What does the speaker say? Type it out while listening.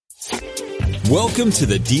Welcome to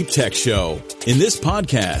the Deep Tech Show. In this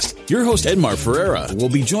podcast, your host Edmar Ferreira will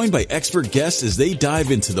be joined by expert guests as they dive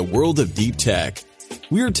into the world of deep tech.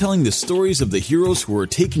 We are telling the stories of the heroes who are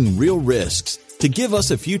taking real risks to give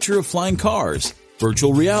us a future of flying cars,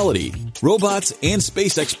 virtual reality, robots, and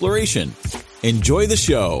space exploration. Enjoy the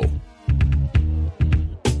show.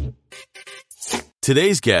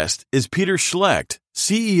 Today's guest is Peter Schlecht,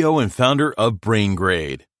 CEO and founder of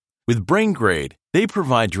BrainGrade. With BrainGrade, they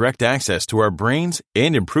provide direct access to our brains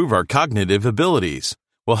and improve our cognitive abilities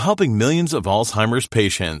while helping millions of Alzheimer's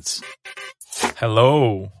patients.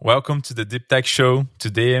 Hello, welcome to the Deep Tech Show.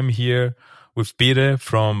 Today I'm here with Peter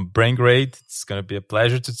from BrainGrade. It's going to be a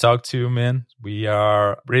pleasure to talk to you, man. We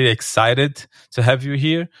are really excited to have you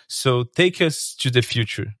here. So take us to the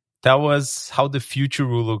future. Tell us how the future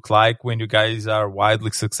will look like when you guys are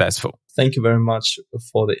widely successful. Thank you very much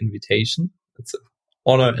for the invitation. It's an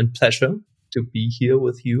honor and pleasure to be here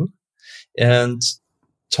with you and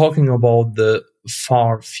talking about the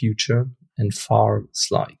far future. And far is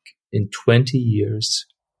like in 20 years,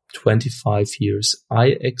 25 years,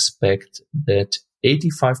 I expect that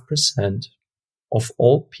 85% of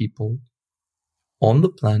all people on the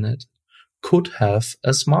planet could have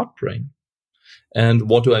a smart brain. And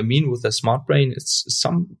what do I mean with a smart brain? It's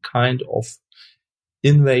some kind of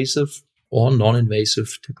invasive or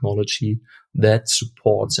non-invasive technology that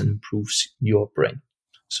supports and improves your brain.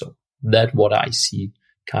 So that's what I see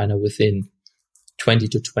kind of within 20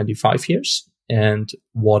 to 25 years. And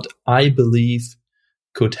what I believe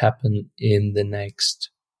could happen in the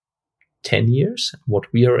next 10 years. What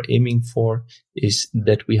we are aiming for is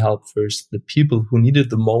that we help first the people who need it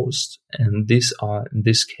the most. And these are, in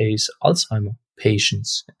this case, Alzheimer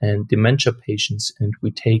patients and dementia patients. And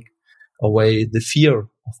we take away the fear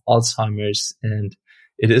of Alzheimer's, and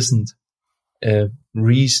it isn't a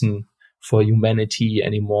reason for humanity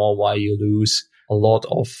anymore why you lose a lot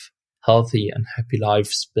of healthy and happy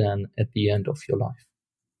lifespan at the end of your life.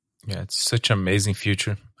 Yeah, it's such an amazing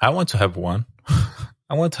future. I want to have one.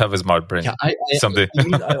 I want to have a smart brain someday.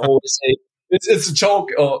 I always say, it's a joke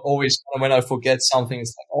always when I forget something.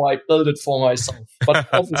 It's like, oh, I built it for myself. But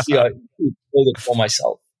obviously I build it for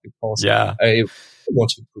myself because I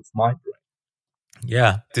want to improve my brain.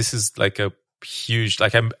 Yeah, this is like a huge,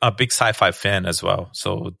 like I'm a big sci-fi fan as well.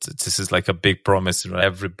 So this is like a big promise in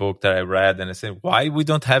every book that I read. And I said, why we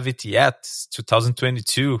don't have it yet? It's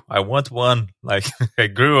 2022. I want one. Like I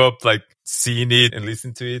grew up like seeing it and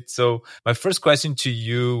listening to it. So my first question to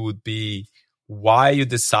you would be why you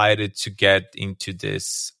decided to get into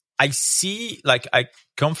this. I see, like I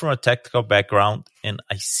come from a technical background and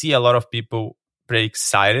I see a lot of people very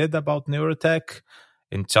excited about neurotech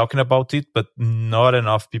and talking about it, but not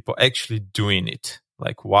enough people actually doing it.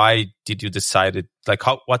 Like, why did you decide it? Like,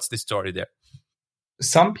 what's the story there?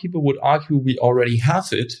 Some people would argue we already have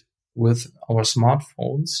it with our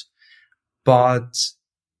smartphones, but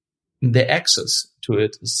the access to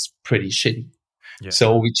it is pretty shitty. Yeah.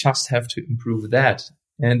 So we just have to improve that.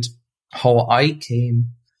 And how I came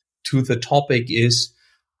to the topic is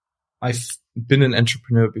I've been an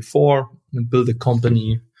entrepreneur before, built a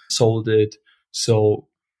company, sold it. So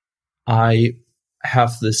I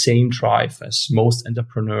have the same drive as most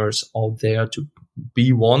entrepreneurs out there to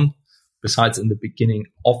be one, besides in the beginning,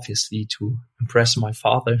 obviously to impress my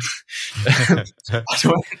father.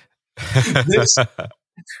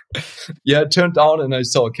 It turned out and I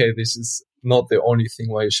saw, okay, this is not the only thing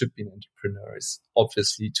why you should be an entrepreneur. It's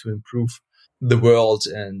obviously to improve the world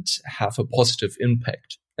and have a positive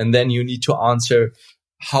impact. And then you need to answer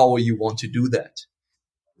how you want to do that.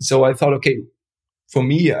 So I thought, okay, for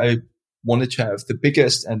me, I wanted to have the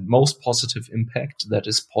biggest and most positive impact that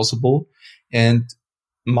is possible. And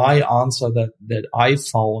my answer that I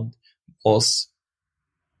found was,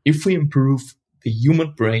 if we improve the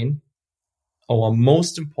human brain, our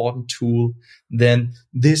most important tool, then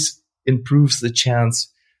this improves the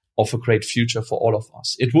chance of a great future for all of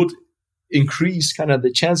us. It would increase kind of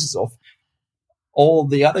the chances of all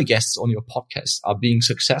the other guests on your podcast are being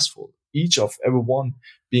successful. Each of everyone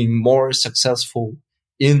being more successful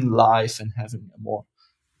in life and having a more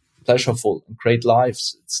pleasureful and great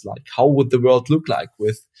lives. It's like, how would the world look like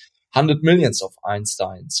with 100 millions of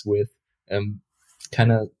Einsteins, with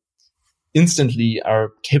kind of instantly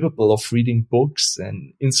are capable of reading books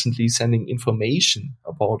and instantly sending information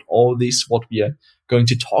about all this, what we are going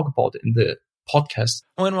to talk about in the podcast.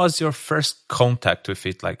 When was your first contact with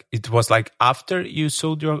it? Like, it was like after you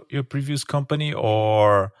sold your previous company,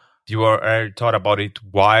 or you already thought about it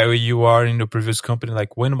while you are in your previous company?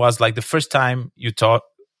 Like, when was like the first time you thought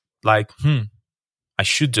like, I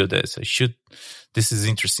should do this. This is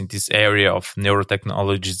interesting. This area of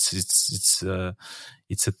neurotechnology,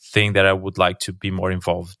 it's a thing that I would like to be more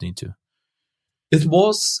involved into. It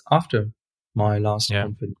was after my last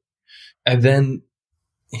company. And then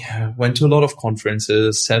went to a lot of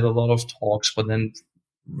conferences, said a lot of talks, but then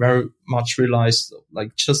very much realized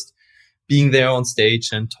like just being there on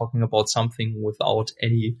stage and talking about something without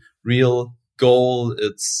any real goal,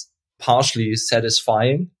 it's partially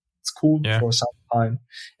satisfying. It's cool for some time.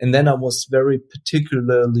 And then I was very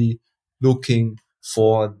particularly looking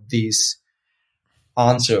for this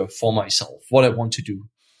answer for myself, what I want to do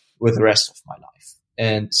with the rest of my life.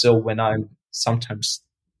 And so when I'm sometimes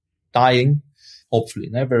dying, hopefully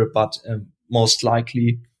never, but most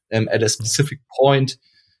likely at a specific point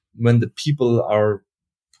when the people are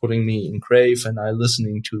putting me in grave and I'm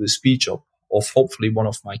listening to the speech of hopefully one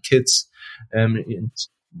of my kids, and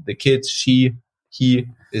the kid, he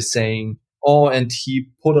is saying, oh, and he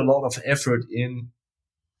put a lot of effort in ...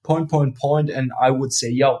 And I would say,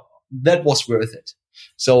 yeah, that was worth it.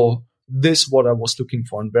 So this what I was looking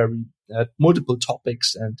for in multiple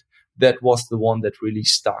topics. And that was the one that really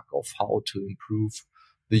stuck of how to improve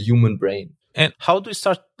the human brain. And how do you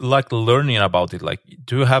start like learning about it? Like,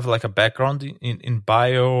 do you have like a background in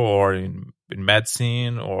bio or in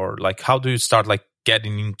medicine, or like how do you start like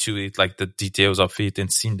getting into it, like the details of it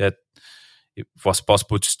and seeing that it was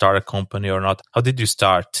possible to start a company or not? How did you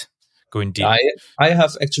start going deep? I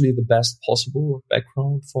have actually the best possible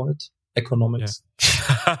background for it, economics.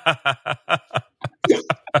 Yeah.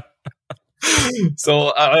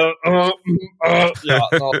 So, no,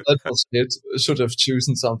 that was it. Should have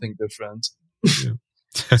chosen something different. Yeah.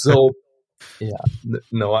 So,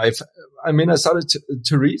 no, I started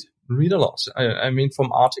to read a lot. I mean,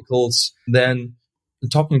 from articles, then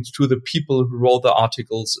talking to the people who wrote the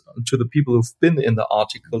articles, to the people who've been in the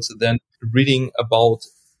articles, then reading a lot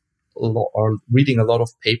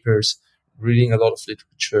of papers, reading a lot of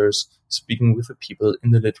literatures, speaking with the people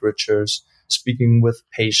in the literatures, speaking with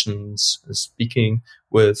patients, speaking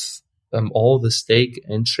with all the stake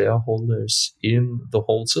and shareholders in the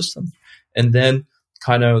whole system. And then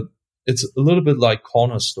it's a little bit like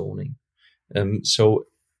cornerstoning. So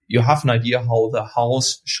you have an idea how the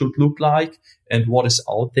house should look like and what is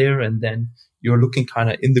out there. And then you're looking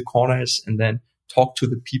in the corners and then talk to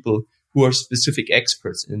the people who are specific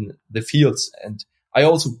experts in the fields. And I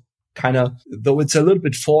also though it's a little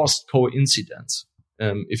bit forced coincidence,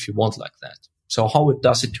 if you want like that. So how it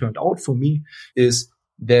turned out for me is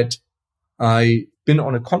that I been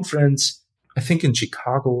on a conference, I think in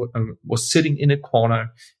Chicago, was sitting in a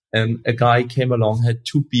corner, and a guy came along, had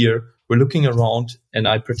 2 beer, we're looking around, and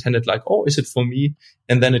I pretended like, oh, is it for me?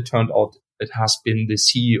 And then it turned out it has been the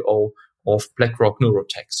CEO of BlackRock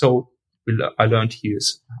Neurotech. So I learned he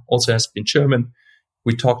also has been German.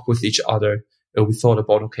 We talked with each other. We thought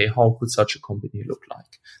about, okay, how could such a company look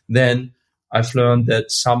like? Then I've learned that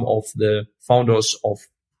some of the founders of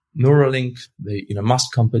Neuralink, the Elon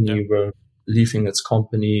Musk company, were leaving its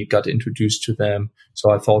company, got introduced to them.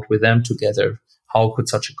 So I thought with them together, how could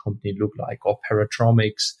such a company look like? Or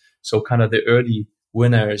Paratromics. So the early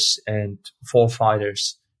winners and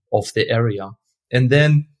forefighters of the area. And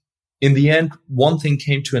then in the end, one thing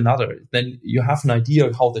came to another. Then you have an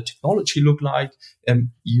idea how the technology look like, and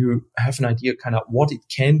you have an idea what it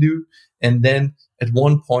can do. And then at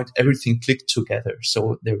one point, everything clicked together.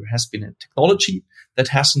 So there has been a technology that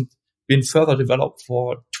hasn't been further developed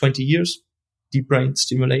for 20 years, deep brain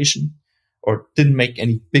stimulation, or didn't make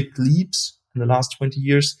any big leaps in the last 20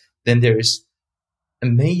 years. Then there is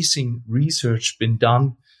amazing research been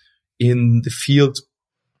done in the field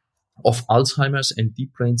of Alzheimer's and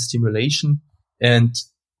deep brain stimulation, and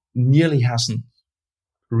nearly hasn't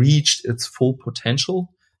reached its full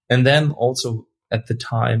potential. And then also at the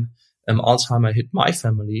time, Alzheimer hit my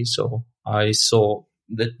family. So I saw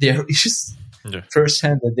that there is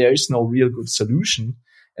firsthand that there is no real good solution.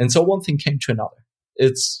 And so one thing came to another.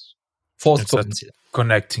 It's forced coincidence.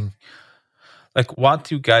 Connecting. Like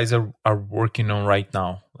what you guys are working on right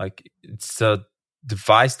now, like it's a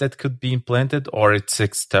device that could be implanted, or it's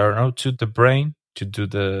external to the brain to do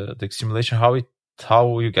the stimulation?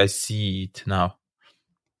 How you guys see it now?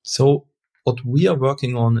 So what we are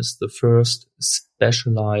working on is the first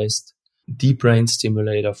specialized deep brain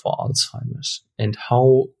stimulator for Alzheimer's. And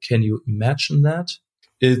how can you imagine that?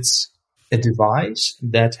 It's a device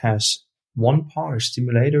that has one part, a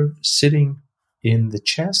stimulator, sitting in the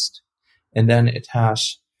chest, and then it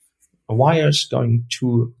has wires going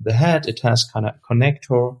to the head. It has a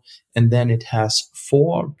connector, and then it has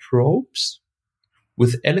 4 probes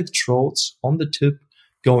with electrodes on the tip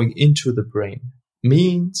going into the brain.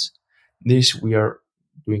 Means this, we are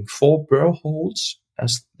doing 4 burr holes,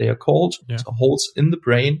 as they are called, so holes in the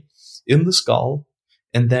brain, in the skull,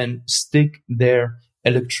 and then stick their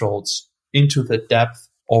electrodes into the depth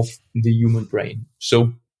of the human brain.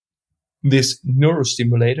 So this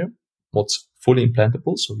neurostimulator, what's fully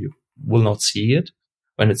implantable, so you will not see it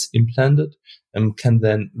when it's implanted, can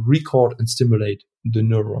then record and stimulate the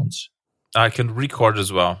neurons. I can record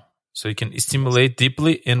as well. So you can stimulate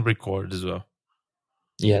deeply and record as well.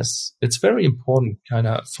 Yes, it's very important kind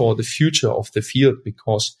of for the future of the field,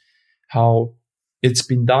 because how it's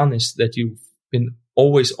been done is that you've been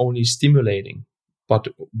always only stimulating. But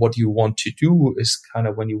what you want to do is kind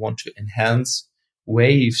of when you want to enhance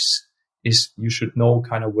waves is you should know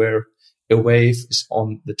kind of where a wave is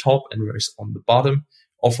on the top and where it's on the bottom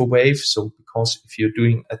of a wave. So because if you're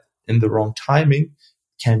doing it in the wrong timing,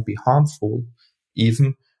 it can be harmful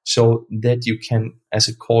even, so that you can, as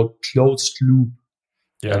a called closed loop,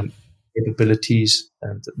 capabilities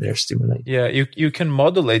and they're stimulated. Yeah, you can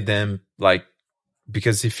modulate them, like,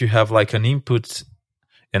 because if you have like an input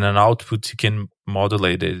and an output, you can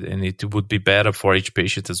modulate it, and it would be better for each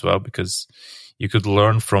patient as well, because you could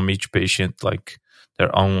learn from each patient like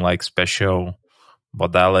their own like special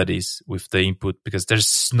modalities with the input, because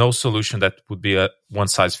there's no solution that would be a one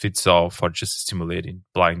size fits all for just stimulating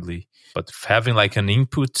blindly. But having like an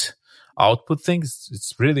input output thing,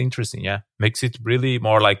 it's really interesting. Yeah, makes it really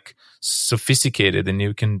more like sophisticated, and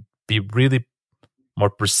you can be really more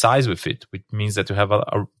precise with it, which means that you have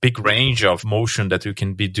a big range of motion that you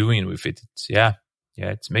can be doing with it.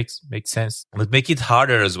 It makes sense. But make it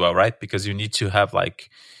harder as well, right? Because you need to have like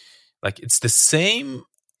it's the same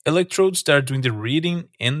electrodes that are doing the reading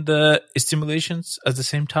and the stimulations at the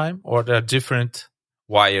same time, or there are different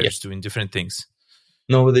wires doing different things?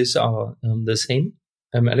 No, these are the same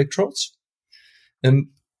electrodes. And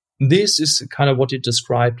this is kind of what you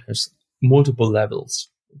described as multiple levels,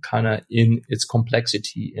 kind of in its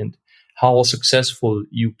complexity and how successful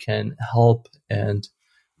you can help and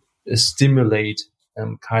stimulate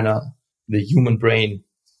kind of the human brain.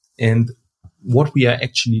 And what we are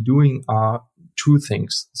actually doing are 2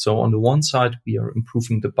 things. So on the one side, we are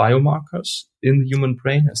improving the biomarkers in the human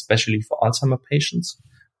brain, especially for Alzheimer patients.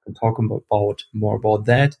 We'll talk more about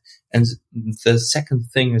that. And the second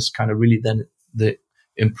thing is kind of really then the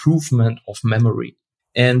improvement of memory.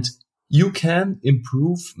 And you can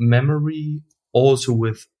improve memory also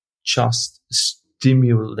with just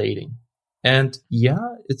stimulating. And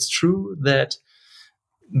yeah, it's true that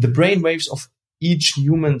the brain waves of each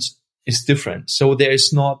human is different. So there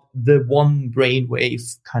is not the one brain wave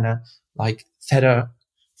kind of like theta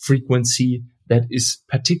frequency that is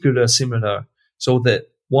particular similar. So that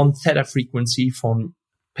one theta frequency from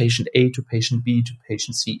patient A to patient B to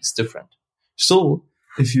patient C is different. So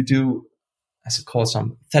if you do, as it calls,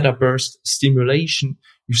 some theta burst stimulation,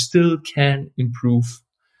 you still can improve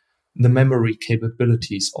the memory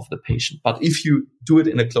capabilities of the patient. But if you do it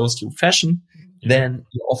in a closed loop fashion, then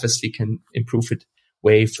you obviously can improve it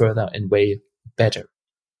way further and way better.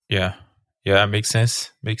 Yeah, makes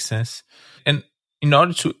sense. And in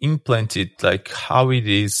order to implant it, like how it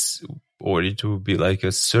is, or it would be like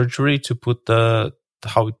a surgery to put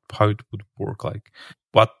how it would work, like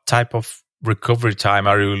what type of recovery time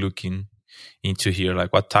are you looking into here?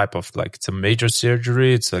 Like what type of, like, it's a major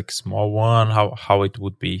surgery, it's like a small one, how it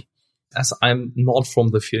would be? As I'm not from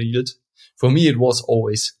the field, for me it was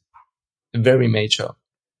always a very major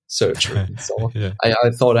surgery. So I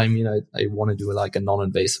thought, I want to do like a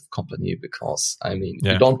non-invasive company, because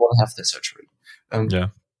you don't want to have the surgery.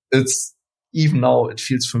 It's even now, it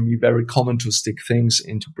feels for me very common to stick things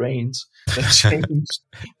into brains that change.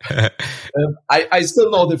 I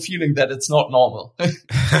still know the feeling that it's not normal.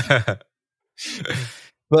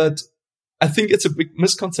 But I think it's a big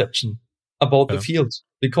misconception about the field,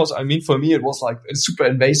 because for me it was like a super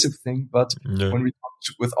invasive thing. But when we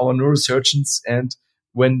talked with our neurosurgeons and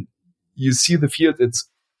when you see the field, it's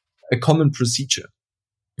a common procedure.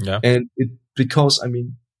 And because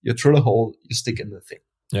you drill a hole, you stick in the thing.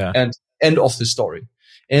 And end of the story.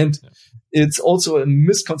 And it's also a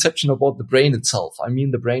misconception about the brain itself.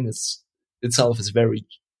 The brain itself is very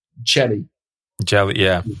jelly.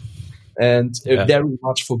 And very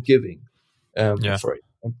much forgiving for it.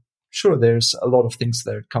 And sure, there's a lot of things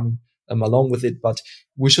that are coming along with it, but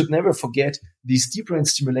we should never forget this deep brain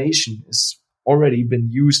stimulation has already been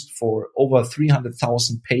used for over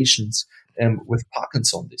 300,000 patients with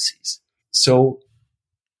Parkinson's disease. So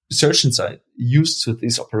surgeons are used to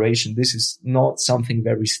this operation. This is not something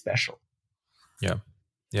very special.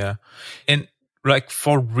 And like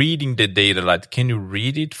for reading the data, like can you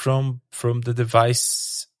read it from the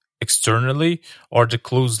device externally, or the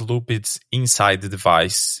closed loop it's inside the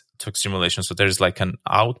device to stimulation? So there's like an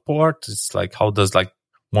out port. It's like, how does like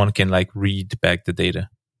one can like read back the data?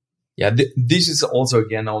 Yeah, this is also,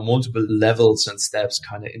 again, our multiple levels and steps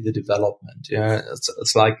kind of in the development. Yeah,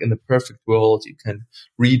 it's like in the perfect world, you can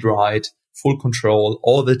read, write, full control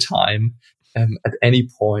all the time, at any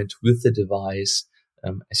point with the device,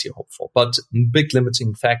 as you hope for. But big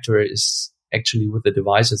limiting factor is actually with the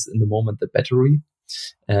devices in the moment, the battery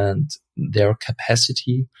and their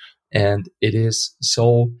capacity. And it is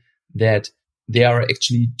so that there are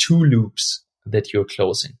actually two loops that you're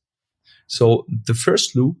closing. So the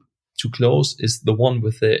first loop to close is the one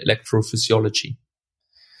with the electrophysiology.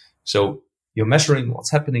 So you're measuring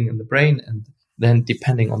what's happening in the brain, and then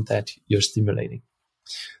depending on that, you're stimulating.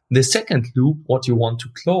 The second loop, what you want to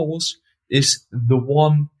close, is the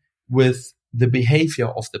one with the behavior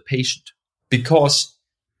of the patient. Because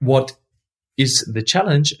what is the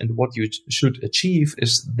challenge and what you should achieve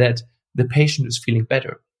is that the patient is feeling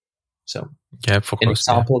better. So, yeah, for an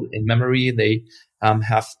example, in memory, they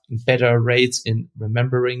have better rates in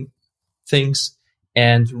remembering things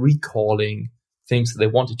and recalling things that they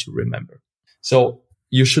wanted to remember. So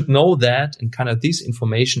you should know that, and kind of this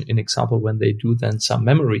information, in example, when they do then some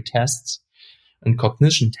memory tests and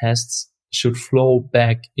cognition tests, should flow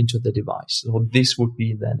back into the device. So this would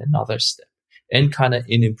be then another step, and kind of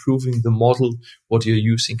in improving the model, what you're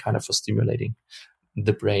using kind of for stimulating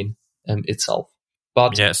the brain itself.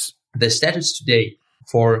 But yes, the status today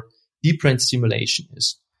for deep brain stimulation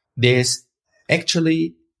is there's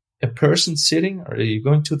actually a person sitting, or you're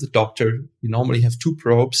going to the doctor. You normally have two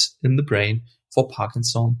probes in the brain for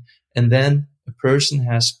Parkinson. And then a person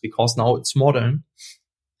has, because now it's modern,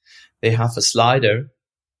 they have a slider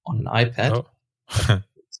on an iPad. Oh.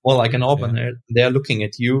 It's more like an opener. They're looking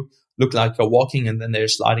at you, look like you're walking, and then they're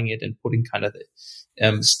sliding it and putting kind of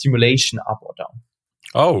the stimulation up or down.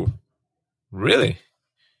 Oh, really?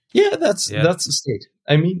 Yeah, that's the state.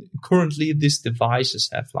 I mean, currently these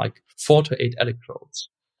devices have like 4 to 8 electrodes.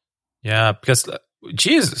 Yeah, because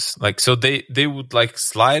Jesus, like, so they would like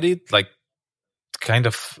slide it, like, kind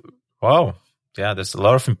of. Wow, yeah, there's a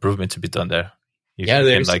lot of improvement to be done there.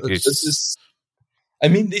 There's like I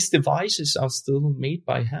mean, these devices are still made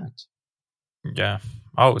by hand. Yeah.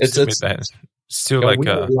 Oh, it's still made by hand. Still we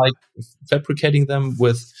are like fabricating them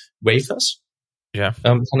with wafers. Yeah.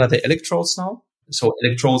 Kind of the electrodes now. So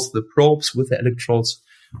electrodes, the probes with the electrodes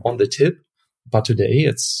on the tip. But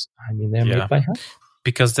today they're made by hand.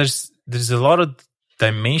 Because there's a lot of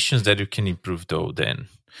dimensions that you can improve though then.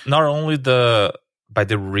 Not only by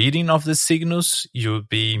the reading of the signals, you'll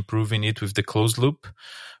be improving it with the closed loop,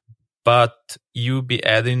 but you'll be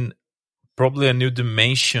adding probably a new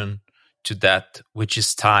dimension to that, which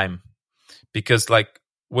is time. Because like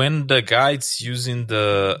when the guy's using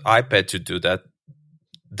the iPad to do that,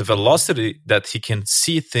 the velocity that he can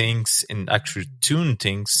see things and actually tune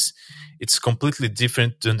things, it's completely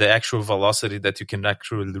different than the actual velocity that you can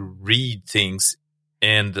actually read things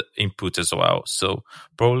and input as well. So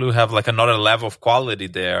probably we have like another level of quality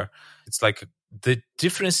there. It's like the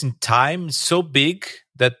difference in time is so big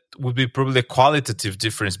that would be probably a qualitative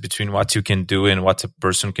difference between what you can do and what a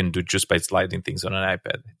person can do just by sliding things on an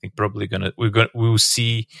iPad. I think probably we will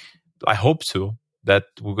see, I hope so, that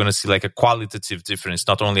we're going to see like a qualitative difference,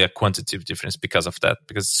 not only a quantitative difference because of that,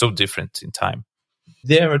 because it's so different in time.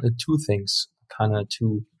 There are the two things kind of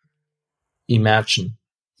to imagine.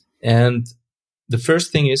 And the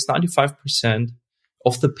first thing is 95%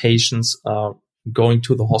 of the patients are going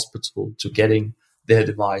to the hospital to getting their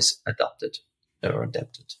device adapted.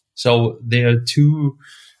 So there are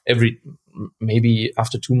maybe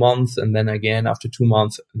after 2 months, and then again after 2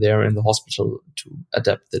 months, they're in the hospital to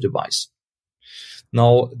adapt the device.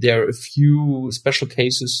 Now, there are a few special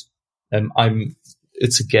cases.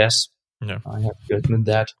 It's a guess. Yeah. I have to admit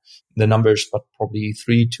that the numbers, but probably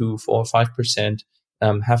 3 to 4 or 5%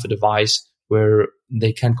 have a device where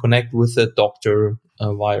they can connect with the doctor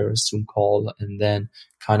via a Zoom call, and then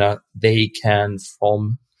kind of they can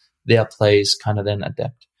from their place kind of then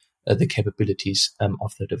adapt the capabilities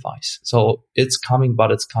of the device. So it's coming,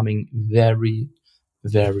 but it's coming very,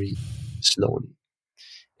 very slowly.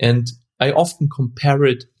 And I often compare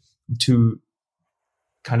it to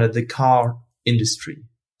kind of the car industry.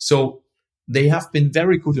 So they have been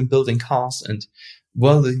very good in building cars and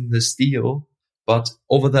welding the steel, but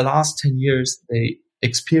over the last 10 years, they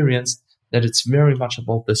experienced that it's very much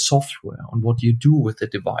about the software and what you do with the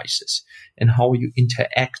devices and how you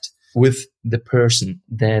interact with the person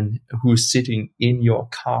then who's sitting in your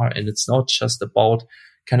car. And it's not just about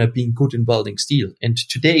kind of being good in welding steel. And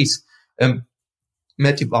today's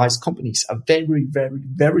med device companies are very, very,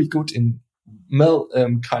 very good in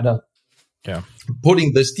kind of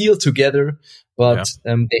putting this deal together, but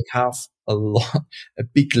they have a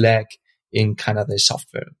big lag in kind of the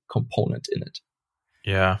software component in it.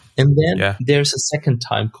 Yeah. And then there's a second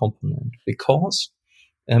time component, because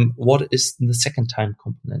what is the second time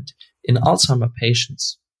component? In Alzheimer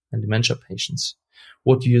patients and dementia patients,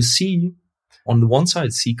 what you see on the one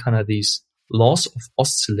side, see kind of these loss of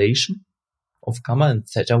oscillation of gamma and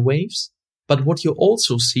theta waves. But what you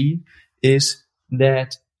also see is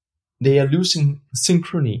that they are losing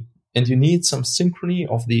synchrony, and you need some synchrony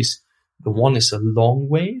of these. The one is a long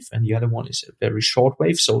wave and the other one is a very short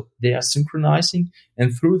wave. So they are synchronizing,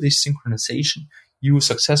 and through this synchronization, you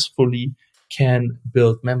successfully can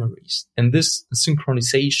build memories. And this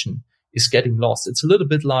synchronization is getting lost. It's a little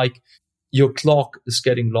bit like your clock is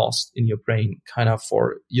getting lost in your brain, kind of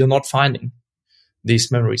you're not finding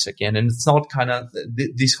these memories again. And it's not kind of,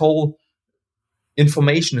 this whole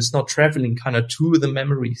information is not traveling kind of to the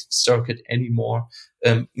memory circuit anymore,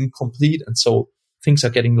 incomplete. And so things are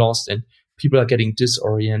getting lost and people are getting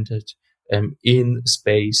disoriented in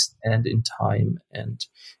space and in time and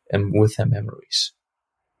with their memories.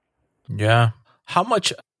 Yeah. How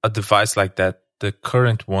much a device like that, the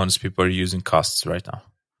current ones people are using, costs right now?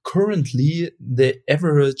 Currently, the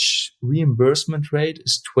average reimbursement rate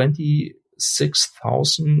is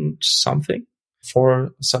 26,000 something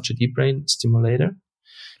for such a deep brain stimulator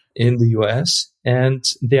in the US. And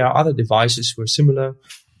there are other devices with similar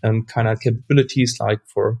kind of capabilities, like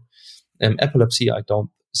for epilepsy. I don't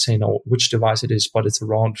know which device it is, but it's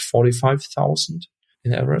around 45,000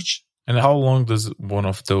 in average. And how long does one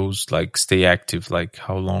of those stay active? Like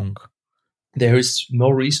how long? There is no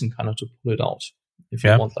reason kind of to pull it out if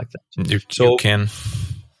you want like that. You can.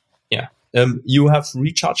 Yeah. You have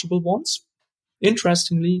rechargeable ones.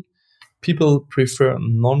 Interestingly, people prefer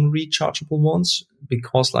non-rechargeable ones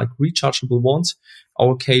because rechargeable ones,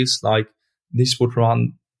 our case, this would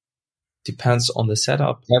run, depends on the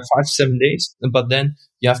setup, 5-7 days, but then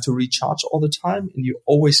you have to recharge all the time and you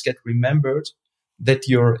always get remembered that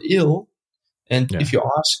you're ill. And if you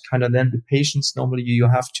ask then the patients, normally you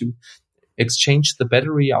have to exchange the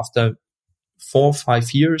battery after 4 or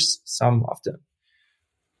 5 years, some after,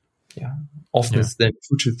 often it's then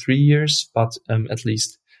 2 to 3 years, but at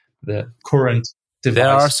least the current device. There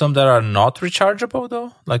are some that are not rechargeable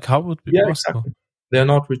though? How would it be possible? Exactly. They're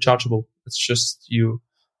not rechargeable. It's just you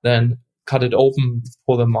then cut it open,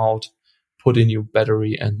 pull them out, put a new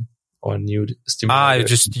battery or a new stimulator. You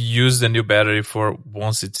just use the new battery for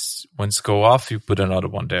once it's go off, you put another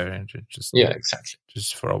one there and just exactly.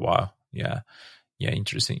 Just for a while. Yeah.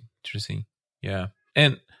 Interesting. Yeah.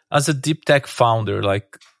 And as a deep tech founder,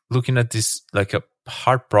 looking at this a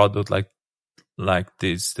hard product like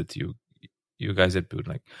this that you guys have built,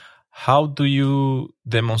 how do you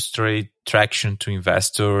demonstrate traction to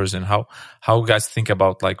investors, and how you guys think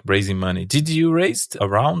about raising money? Did you raise a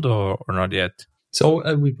round or not yet?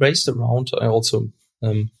 So we raised a round. I also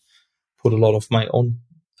put a lot of my own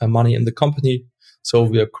money in the company. So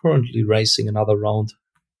we are currently raising another round.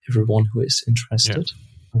 Everyone who is interested,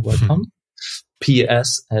 welcome.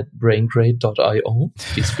 ps@braingrade.io.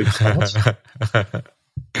 Please reach out.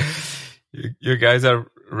 You guys are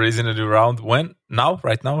raising a new round. When? Now?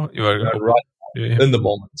 Right now? You are right now, in the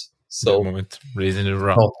moment. So raising a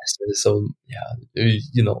round. So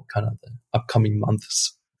kind of the upcoming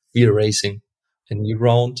months, we are raising a new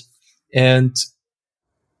round. And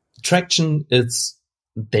traction is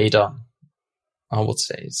data, I would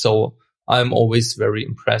say. So I'm always very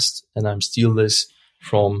impressed, and I'm steal this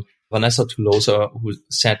from Vanessa Toulosa, who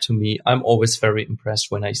said to me, I'm always very impressed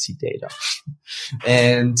when I see data.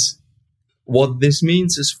 And what this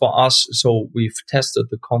means is for us, so we've tested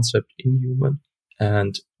the concept in human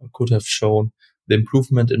and could have shown the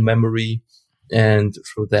improvement in memory, and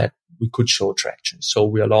through that we could show traction. So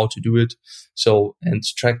we're allowed to do it. So, and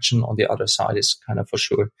traction on the other side is kind of for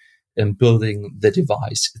sure building the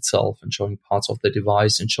device itself and showing parts of the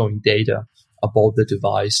device and showing data about the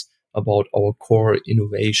device, about our core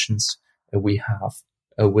innovations we have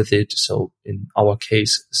with it. So in our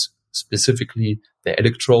case, specifically the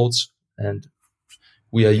electrodes, and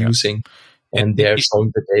we are using, and they're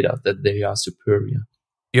showing the data that they are superior.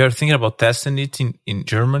 You're thinking about testing it in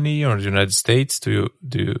Germany or the United States?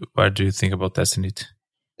 Where do you think about testing it?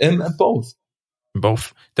 Both.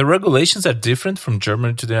 Both. The regulations are different from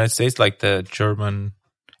Germany to the United States, like the German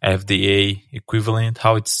FDA equivalent.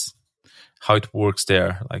 How it works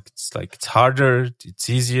there? It's harder, it's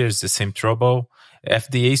easier, it's the same trouble.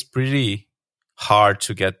 FDA is pretty hard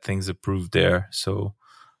to get things approved there. So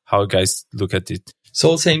how you guys look at it?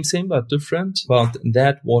 So same, but different. But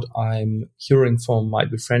that what I'm hearing from my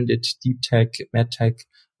befriended deep tech, medtech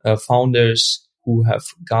founders who have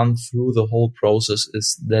gone through the whole process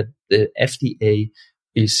is that the FDA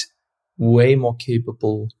is way more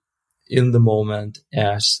capable in the moment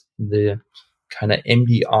as the kind of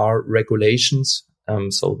MDR regulations,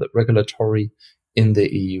 so the regulatory in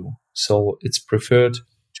the EU. So it's preferred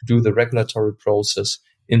to do the regulatory process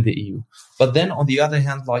in the EU. But then on the other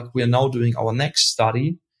hand, like we are now doing our next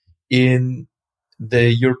study in the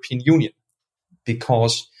European Union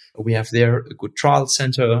because we have there a good trial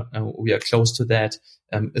center. We are close to that.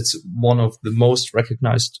 It's one of the most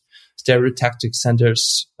recognized stereotactic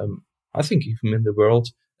centers, I think even in the world.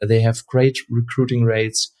 They have great recruiting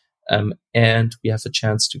rates, and we have a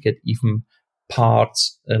chance to get even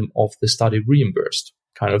parts of the study reimbursed,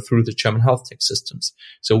 kind of through the German health tech systems.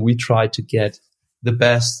 So we try to get the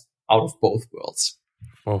best out of both worlds.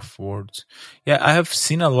 Both worlds. Yeah, I have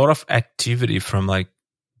seen a lot of activity from like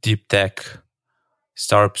deep tech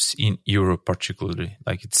startups in Europe, particularly.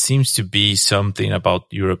 Like it seems to be something about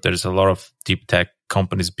Europe. There's a lot of deep tech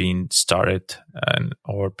companies being started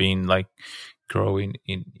or being like growing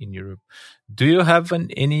in Europe. Do you have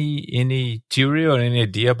any theory or any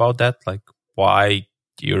idea about that? Like why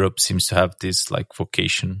Europe seems to have this like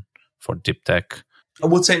vocation for deep tech? I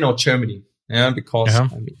would say not Germany, because I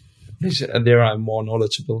mean, there I'm more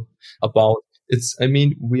knowledgeable about.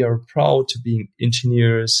 We are proud to be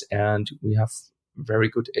engineers and we have very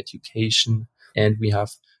good education and we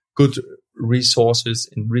have good resources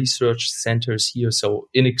in research centers here. So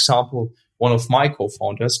in example, one of my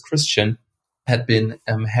co-founders, Christian, had been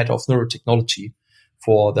head of neurotechnology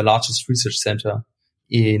for the largest research center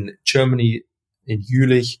in Germany, in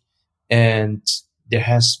Jülich. And there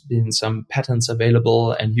has been some patents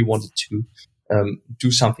available and he wanted to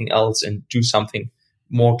do something else and do something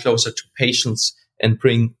more closer to patients and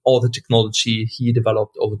bring all the technology he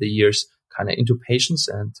developed over the years kind of into patients.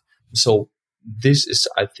 And so this is,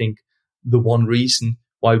 I think, the one reason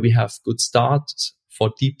why we have good starts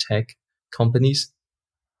for deep tech companies.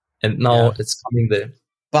 And now it's coming there.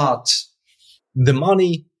 But the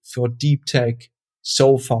money for deep tech,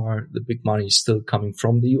 so far, the big money is still coming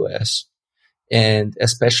from the US. And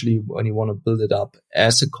especially when you want to build it up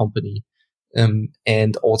as a company,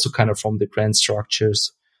 and also kind of from the grant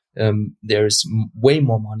structures, there's way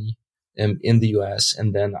more money in the US.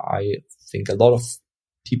 And then I think a lot of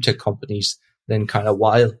deep tech companies then kind of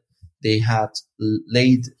while they had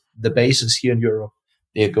laid the basis here in Europe,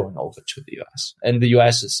 they're going over to the US. And the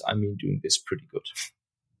US is, doing this pretty good.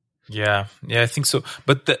 Yeah, I think so.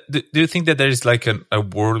 But do you think that there is like a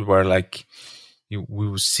world where like we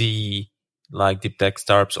will see like deep tech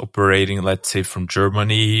startups operating, let's say from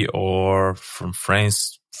Germany or from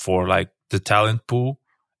France for like the talent pool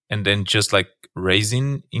and then just like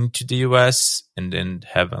raising into the US and then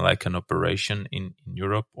having like an operation in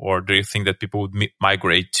Europe? Or do you think that people would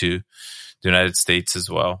migrate to the United States as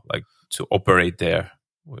well, like to operate there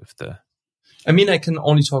with the... I can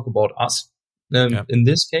only talk about us in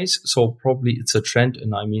this case. So probably it's a trend.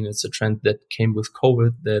 And it's a trend that came with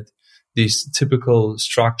COVID, that this typical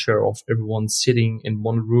structure of everyone sitting in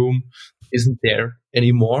one room isn't there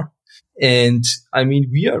anymore. And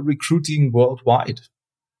we are recruiting worldwide.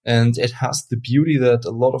 And it has the beauty that a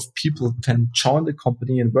lot of people can join the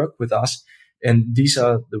company and work with us. And these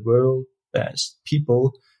are the world best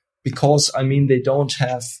people because, they don't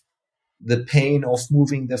have the pain of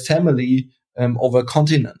moving their family over a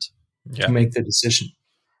continent to make the decision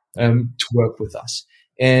to work with us.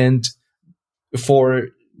 And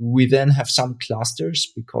we then have some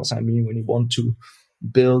clusters because, when you want to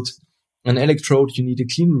build an electrode, you need a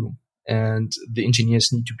clean room and the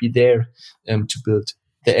engineers need to be there to build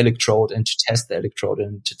the electrode and to test the electrode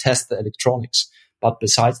and to test the electronics. But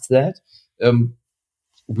besides that,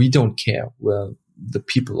 we don't care where the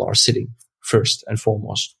people are sitting first and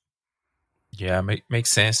foremost. Yeah,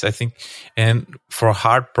 makes sense, I think. And for a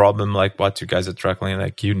hard problem like what you guys are tackling,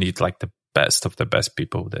 like you need like the best of the best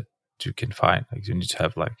people that you can find. Like you need to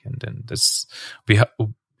have like, and then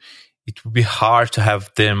it would be hard to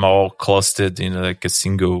have them all clustered in like a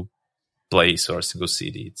single place or a single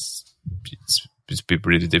city. It's be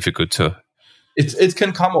really difficult to. It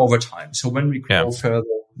can come over time. So when we go further,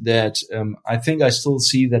 that I think I still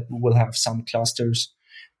see that we will have some clusters,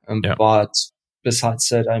 but besides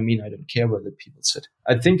that, I don't care where the people sit.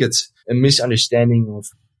 I think it's a misunderstanding of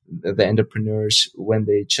the entrepreneurs when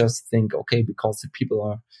they just think, okay, because the people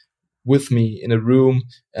are with me in a room,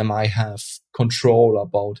 I have control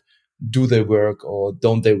about do they work or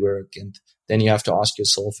don't they work? And then you have to ask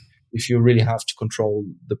yourself if you really have to control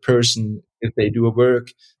the person if they do a work,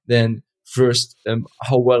 then first,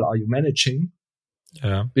 how well are you managing?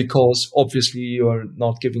 Yeah. Because obviously you're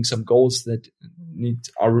not giving some goals that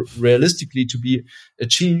are realistically to be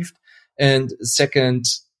achieved. And second,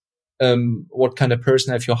 what kind of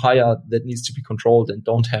person have you hired that needs to be controlled and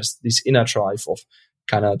don't have this inner drive of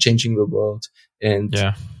kind of changing the world. And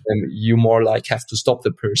you more like have to stop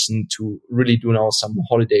the person to really do now some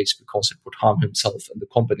holidays because it would harm himself and the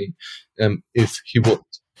company if he would.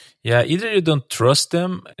 Yeah, either you don't trust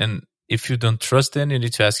them, and if you don't trust them, you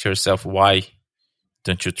need to ask yourself, why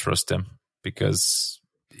don't you trust them? Because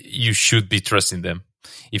you should be trusting them.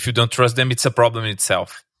 If you don't trust them, it's a problem in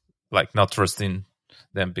itself, like not trusting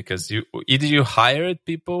them, because either you hired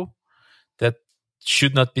people that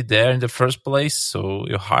should not be there in the first place, so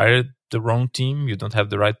you hired the wrong team, you don't have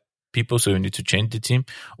the right people, so you need to change the team,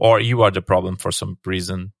 or you are the problem for some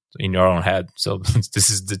reason in your own head. So this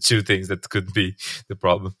is the two things that could be the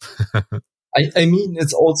problem. I mean,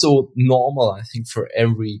 it's also normal, I think, for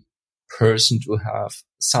every person to have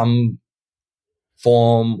some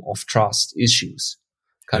form of trust issues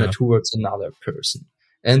kind of towards another person.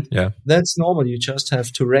 And that's normal. You just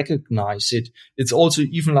have to recognize it. It's also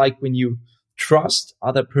even like when you trust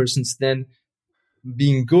other persons, then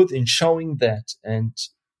being good in showing that and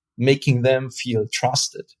making them feel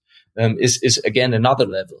trusted is again another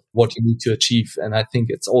level, what you need to achieve. And I think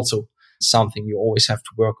it's also something you always have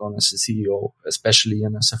to work on as a CEO, especially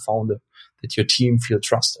and as a founder, that your team feel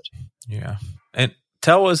trusted. Yeah. And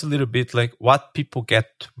tell us a little bit like what people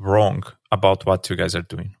get wrong about what you guys are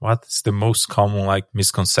doing. What's the most common like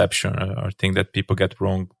misconception or thing that people get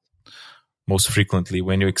wrong most frequently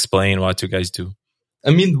when you explain what you guys do?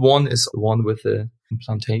 I mean, one is the one with the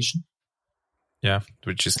implantation. Yeah,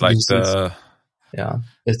 which is like it's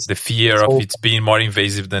the fear of it being more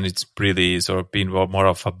invasive than it really is, or being more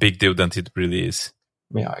of a big deal than it really is.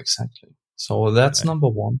 Yeah, exactly. So that's number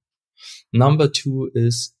one. Number two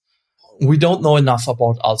is we don't know enough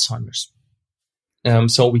about Alzheimer's.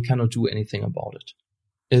 So we cannot do anything about it.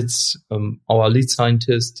 It's our lead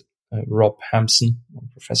scientist, Rob Hampson,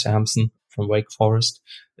 Professor Hampson from Wake Forest.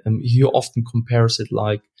 He often compares it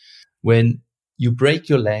like when you break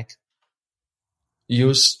your leg,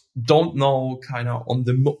 you don't know kind of on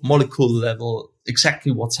the molecule level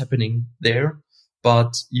exactly what's happening there,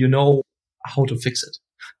 but you know how to fix it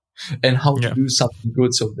and how to do something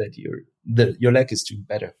good so that your leg is doing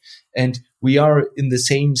better. And we are in the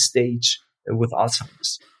same stage with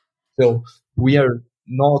Alzheimer's. So we are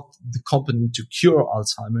not the company to cure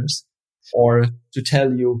Alzheimer's or to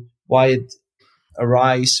tell you why it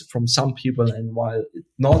arises from some people and why it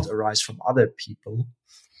not arise from other people.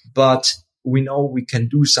 But we know we can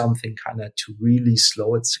do something kind of to really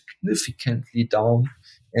slow it significantly down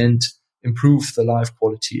and improve the life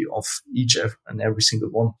quality of each and every single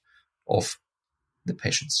one of the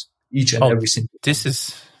patients. Each and every single This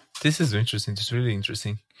is interesting. It's really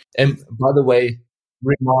interesting. And by the way,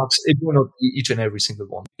 remarks, it will not be each and every single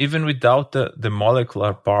one. Even without the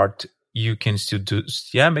molecular part, you can still do.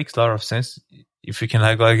 Yeah, it makes a lot of sense. If you can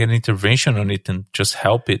have like an intervention on it and just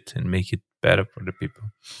help it and make it better for the people.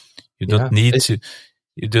 You don't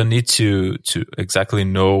need to exactly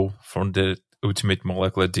know from the ultimate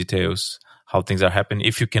molecular details how things are happening.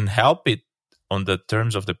 If you can help it on the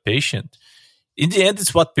terms of the patient, in the end,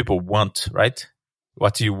 it's what people want, right?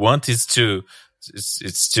 What you want is to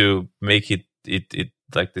make it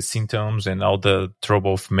like the symptoms and all the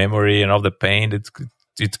trouble of memory and all the pain that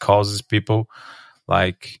it causes people,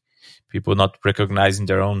 like people not recognizing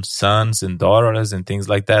their own sons and daughters and things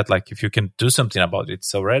like that. Like if you can do something about it,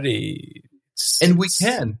 it's already. And we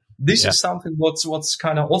can. This is something what's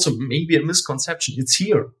kind of also maybe a misconception. It's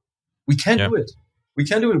here. We can do it. We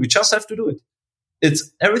can do it. We just have to do it.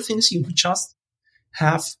 Everything's here. We just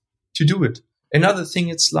have to do it. Another thing,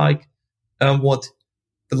 it's like what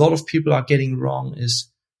a lot of people are getting wrong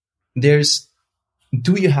is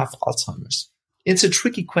do you have Alzheimer's? It's a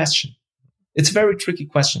tricky question. It's a very tricky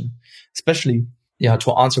question, especially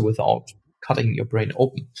to answer without cutting your brain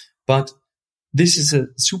open. But this is a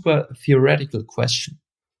super theoretical question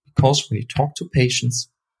because when you talk to patients,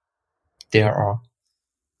 there are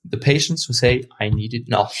the patients who say, I need it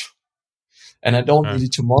now. And I don't need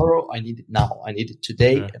it tomorrow. I need it now. I need it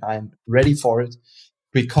today. And I'm ready for it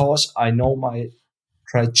because I know my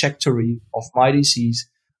trajectory of my disease.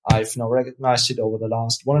 I've now recognized it over the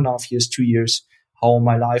last 1.5 years, 2 years, how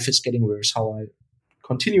my life is getting worse, how I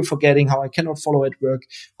continue forgetting, how I cannot follow at work,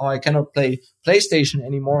 how I cannot play PlayStation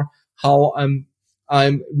anymore, how I'm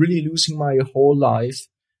really losing my whole life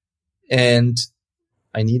and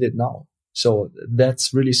I need it now. So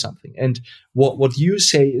that's really something. And what you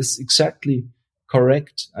say is exactly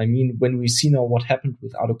correct. I mean, when we see now what happened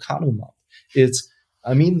with aducanumab,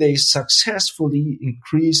 they successfully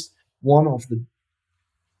increased one of the,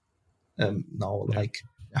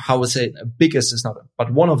 how would I say, biggest is not,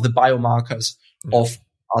 but one of the biomarkers of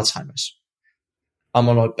Alzheimer's,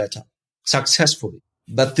 amyloid beta, successfully.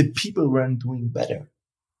 But the people weren't doing better.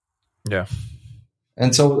 Yeah.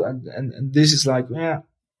 And so, and this is like,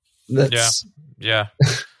 let's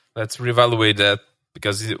reevaluate that,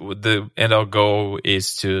 because the end all goal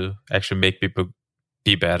is to actually make people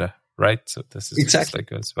be better, right? So this is exactly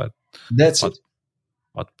like us, but that's what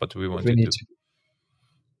we want we to need do. to.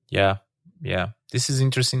 Yeah. This is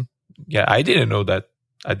interesting. Yeah, I didn't know that.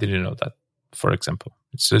 For example,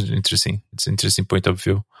 it's interesting. It's an interesting point of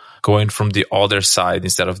view. Going from the other side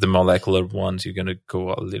instead of the molecular ones, you're gonna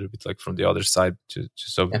go a little bit like from the other side to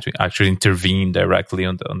actually intervene directly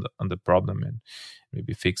on the problem and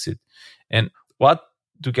maybe fix it. And what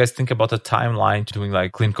do you guys think about the timeline to doing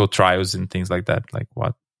like clinical trials and things like that? Like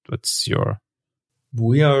what's your?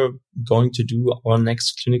 We are going to do our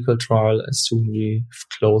next clinical trial as soon as we've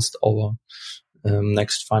closed our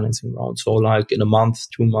next financing round. So like in a month,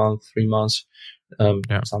 2 months, 3 months,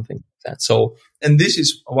 something like that. So, and this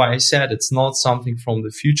is why I said it's not something from the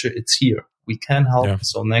future. It's here. We can help. Yeah.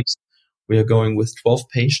 So next we are going with 12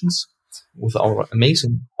 patients with our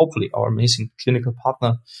amazing clinical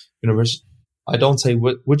partner university. I don't say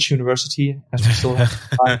which university, as we still have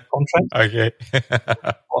a contract. Okay.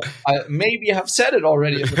 I maybe have said it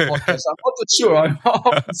already in the podcast. I'm not sure. I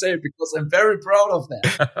often say it because I'm very proud of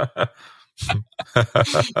that.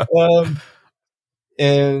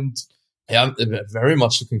 And yeah, I'm very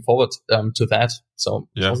much looking forward to that. So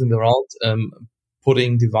closing around,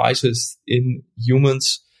 putting devices in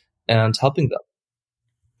humans and helping them.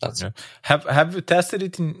 That's Have you tested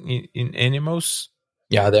it in animals?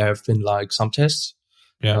 Yeah, there have been like some tests.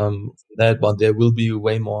 But there will be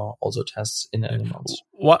way more also tests in animals.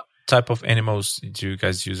 What type of animals do you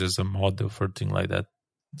guys use as a model for things like that?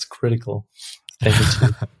 It's critical thing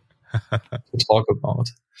to talk about.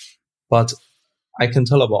 But I can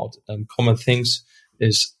tell about common things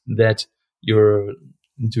is that you're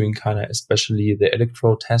doing kind of especially the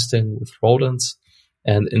electrode testing with rodents.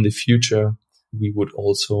 And in the future, we would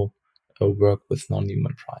also work with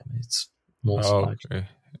non-human primates. Most likely.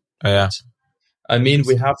 Yeah. I mean,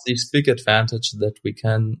 we have this big advantage that we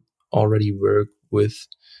can already work with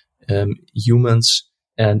humans.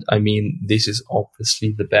 And I mean, this is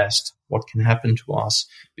obviously the best what can happen to us,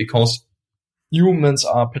 because humans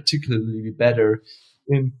are particularly better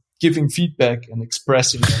in giving feedback and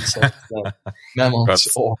expressing themselves than mammals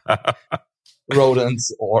or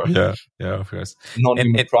rodents or of course.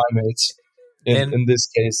 non-human primates in this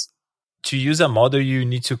case. To use a model, you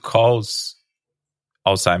need to cause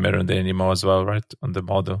Alzheimer on the animal as well, right? On the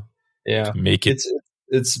model. Yeah. To make it.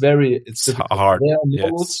 It's hard. There are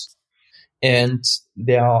models, and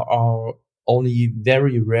there are only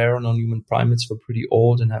very rare non-human primates who are pretty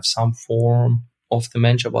old and have some form of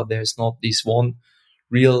dementia, but there's not this one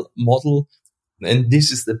real model. And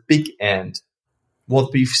this is the big end.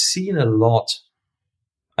 What we've seen a lot,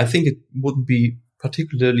 I think it wouldn't be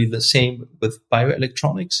particularly the same with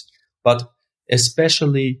bioelectronics, but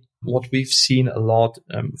especially what we've seen a lot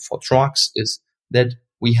for drugs is that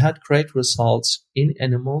we had great results in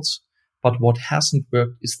animals, but what hasn't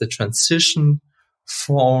worked is the transition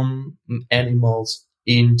from animals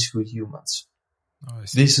into humans.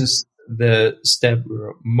 This is the step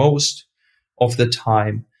where most of the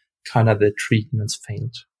time kind of the treatments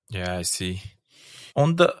failed. Yeah, I see.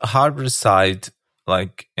 On the hardware side,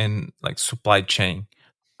 like in like supply chain,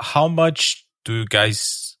 how much do you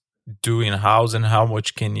guys do in-house and how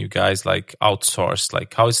much can you guys like outsource?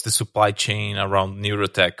 Like how is the supply chain around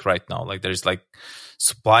neurotech right now? Like there's like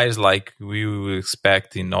suppliers like we would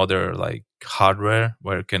expect in other like hardware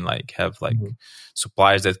where you can like have like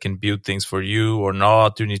suppliers that can build things for you or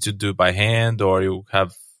not. You need to do by hand or you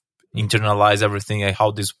have internalize everything.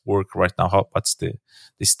 How this work right now? What's the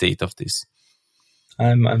state of this?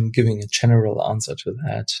 I'm giving a general answer to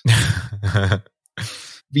that.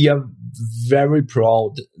 We are very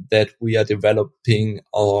proud that we are developing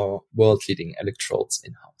our world-leading electrodes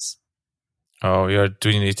in-house. Oh, you're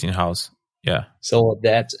doing it in-house. Yeah. So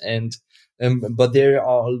that, but there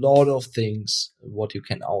are a lot of things what you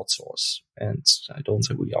can outsource. And I don't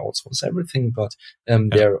say we outsource everything, but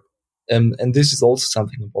there, and this is also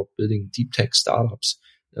something about building deep tech startups.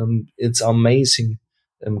 It's amazing,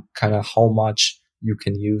 kind of how much you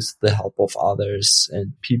can use the help of others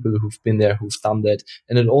and people who've been there, who've done that.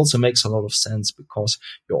 And it also makes a lot of sense because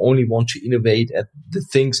you only want to innovate at the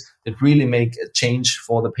things that really make a change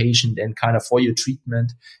for the patient and kind of for your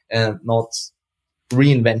treatment and not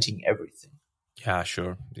reinventing everything. Yeah,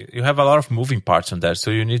 sure. You have a lot of moving parts on that, so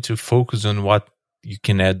you need to focus on what you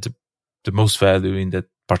can add the most value in that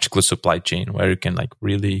particular supply chain, where you can like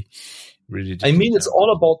really. I mean, it's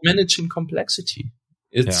all about managing complexity.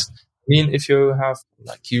 I mean, if you have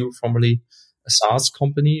like you formerly a SaaS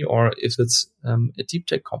company, or if it's a deep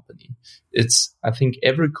tech company, I think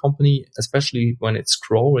every company, especially when it's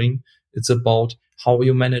growing, it's about how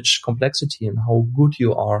you manage complexity and how good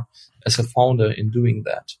you are as a founder in doing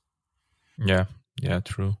that. Yeah,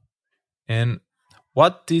 true. And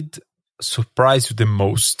what did surprise you the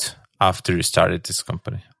most after you started this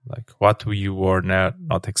company? Like what you were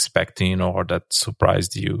not expecting, or that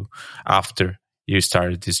surprised you after you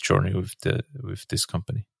started this journey with this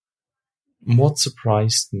company? What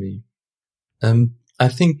surprised me? I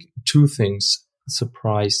think two things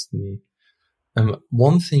surprised me.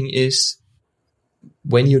 One thing is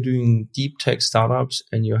when you're doing deep tech startups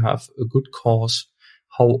and you have a good cause,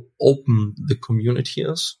 how open the community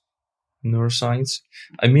is in neuroscience.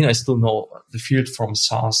 I mean, I still know the field from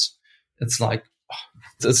SaaS. It's like,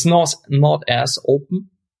 it's not as open.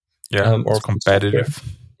 Yeah, or competitive.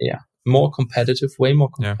 Yeah, more competitive, way more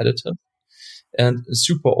competitive, and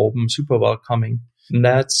super open, super welcoming. And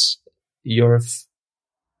that's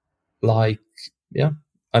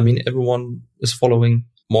I mean, everyone is following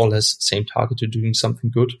more or less same target to doing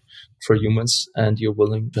something good for humans, and you're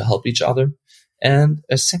willing to help each other. And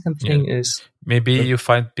a second thing is maybe you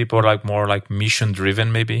find people like more like mission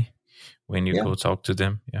driven, maybe when you go talk to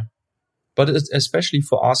them. Yeah. But especially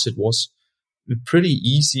for us, it was pretty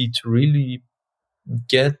easy to really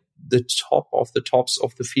get the top of the tops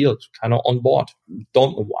of the field kind of on board.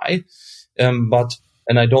 Don't know why.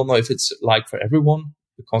 And I don't know if it's like for everyone,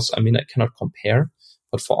 because I mean, I cannot compare,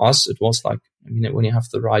 but for us, it was like, I mean, when you have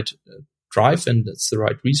the right drive and it's the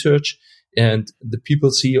right research and the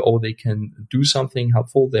people see, oh, they can do something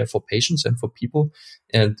helpful there for patients and for people,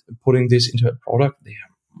 and putting this into a product, they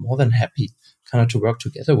are more than happy kind of to work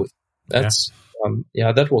together with. That's,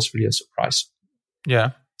 that was really a surprise.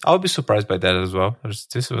 Yeah. I'll be surprised by that as well.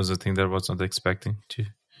 This was a thing that I was not expecting to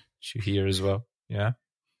hear as well. Yeah.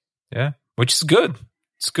 Yeah. Which is good.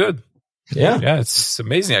 It's good. Yeah. Yeah. It's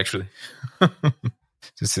amazing actually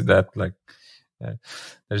to see that. Like,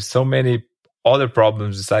 there's so many other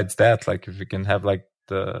problems besides that. Like if you can have like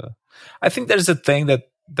I think there's a thing that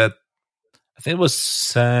I think it was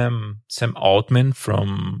Sam Altman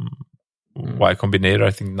from Y Combinator.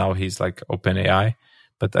 I think now he's like OpenAI.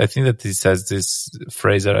 But I think that he says this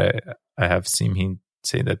phrase that I have seen him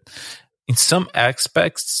say, that in some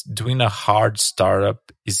aspects, doing a hard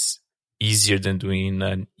startup is easier than doing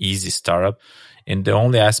an easy startup. And the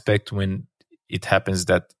only aspect when it happens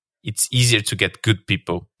that it's easier to get good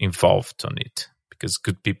people involved on it, because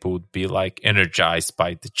good people would be like energized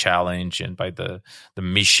by the challenge and by the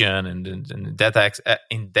mission. And in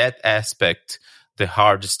that aspect, the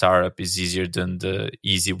hard startup is easier than the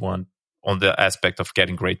easy one. On the aspect of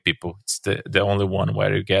getting great people, it's the only one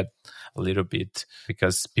where you get a little bit,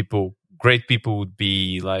 because great people would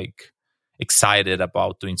be like excited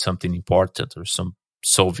about doing something important or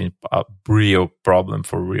solving a real problem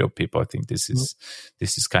for real people. I think this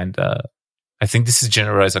is kind of, I think this is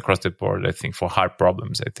generalized across the board. I think for hard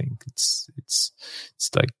problems, I think it's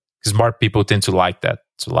like smart people tend to like that,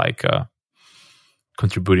 to like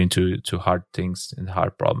contributing to hard things and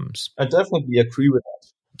hard problems. I definitely agree with that.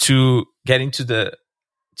 To get into the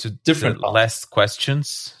different last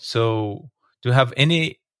questions. So do you have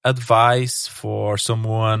any advice for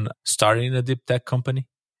someone starting a deep tech company?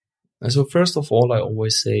 And so first of all, I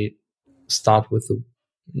always say, start with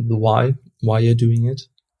the why you're doing it,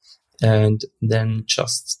 and then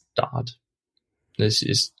just start. This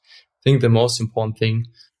is, I think, the most important thing.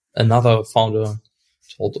 Another founder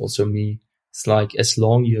told also me, it's like, as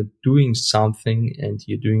long you're doing something and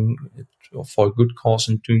you're doing it for a good cause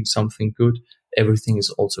and doing something good, everything is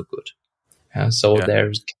also good.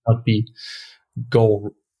 There cannot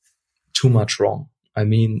go too much wrong. I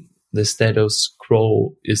mean, the status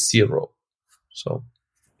quo is 0. So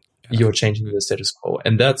you're changing the status quo,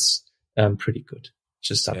 and that's pretty good.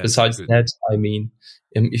 Just besides that, I mean,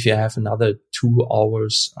 if you have another 2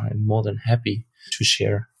 hours, I'm more than happy to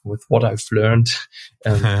share with what I've learned.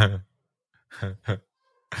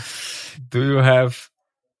 Do you have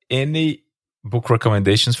any book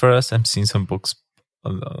recommendations for us? I'm seeing some books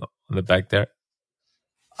on the back there.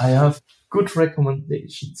 I have good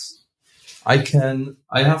recommendations. I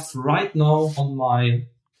have right now on my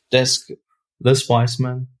desk Les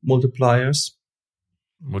Wiseman, Multipliers.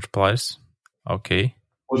 Okay.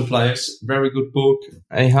 Multipliers, very good book.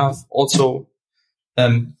 I have also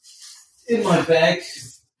in my bag,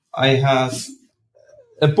 I have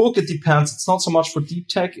A book, it depends. It's not so much for deep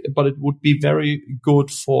tech, but it would be very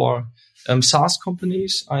good for SaaS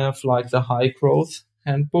companies. I have like the High Growth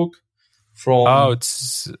Handbook from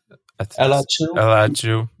it's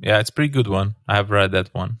LR2. Yeah, it's a pretty good one. I have read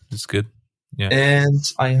that one. It's good. Yeah. And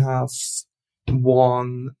I have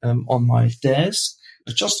one on my desk.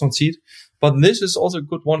 I just don't see it. But this is also a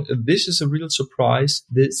good one. This is a real surprise.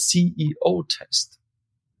 The CEO test.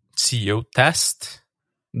 CEO test?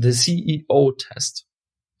 The CEO test.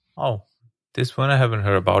 Oh, this one I haven't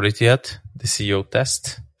heard about it yet. The CEO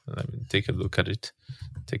test. Let me take a look at it.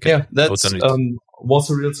 That was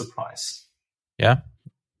a real surprise. Yeah?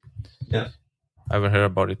 Yeah. I haven't heard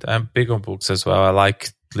about it. I'm big on books as well. I like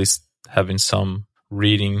at least having some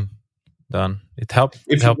reading done. It helps.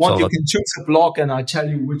 If you want, you can choose a blog and I tell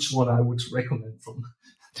you which one I would recommend from.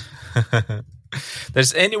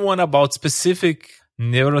 There's anyone about specific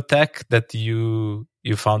neurotech that you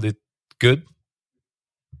found it good?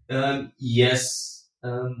 Yes.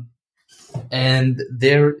 And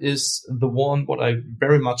there is the one what I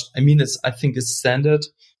very much, I think it's standard.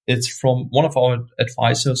 It's from one of our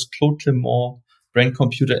advisors, Claude Clément,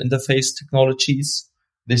 Brain-Computer Interface Technologies.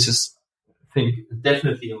 This is, I think,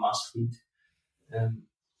 definitely a must read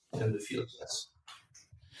in the field, yes.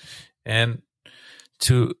 And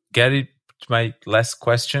to get it to my last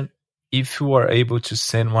question, if you are able to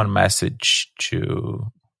send one message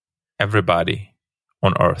to everybody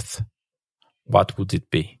on Earth, what would it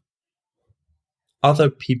be? Other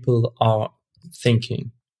people are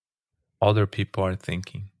thinking. Other people are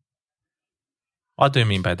thinking. What do you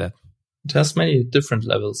mean by that? It has many different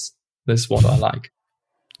levels. This is what I like.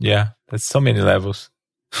 Yeah, there's so many levels.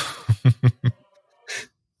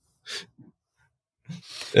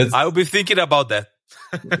 I'll be thinking about that.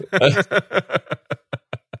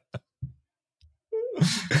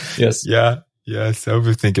 Yes. Yeah. Yes, I'll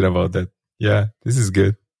be thinking about that. Yeah, this is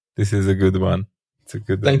good. This is a good one. It's a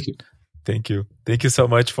good one. Thank you. Thank you. Thank you so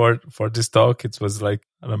much for this talk. It was like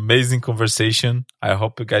an amazing conversation. I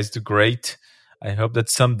hope you guys do great. I hope that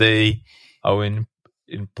someday I will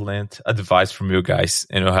implant advice from you guys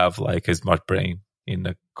and you'll have like a smart brain in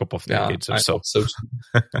a couple of decades or so. Hope so.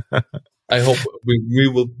 I hope we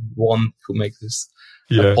will want to make this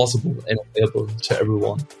possible and available to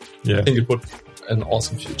everyone. Yeah. I think it would be an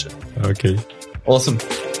awesome future. Okay. Awesome.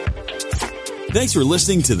 Thanks for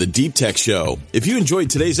listening to the Deep Tech Show. If you enjoyed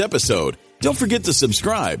today's episode, don't forget to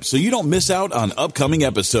subscribe so you don't miss out on upcoming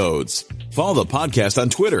episodes. Follow the podcast on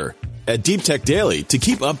Twitter @Deep Tech Daily to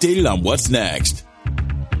keep updated on what's next.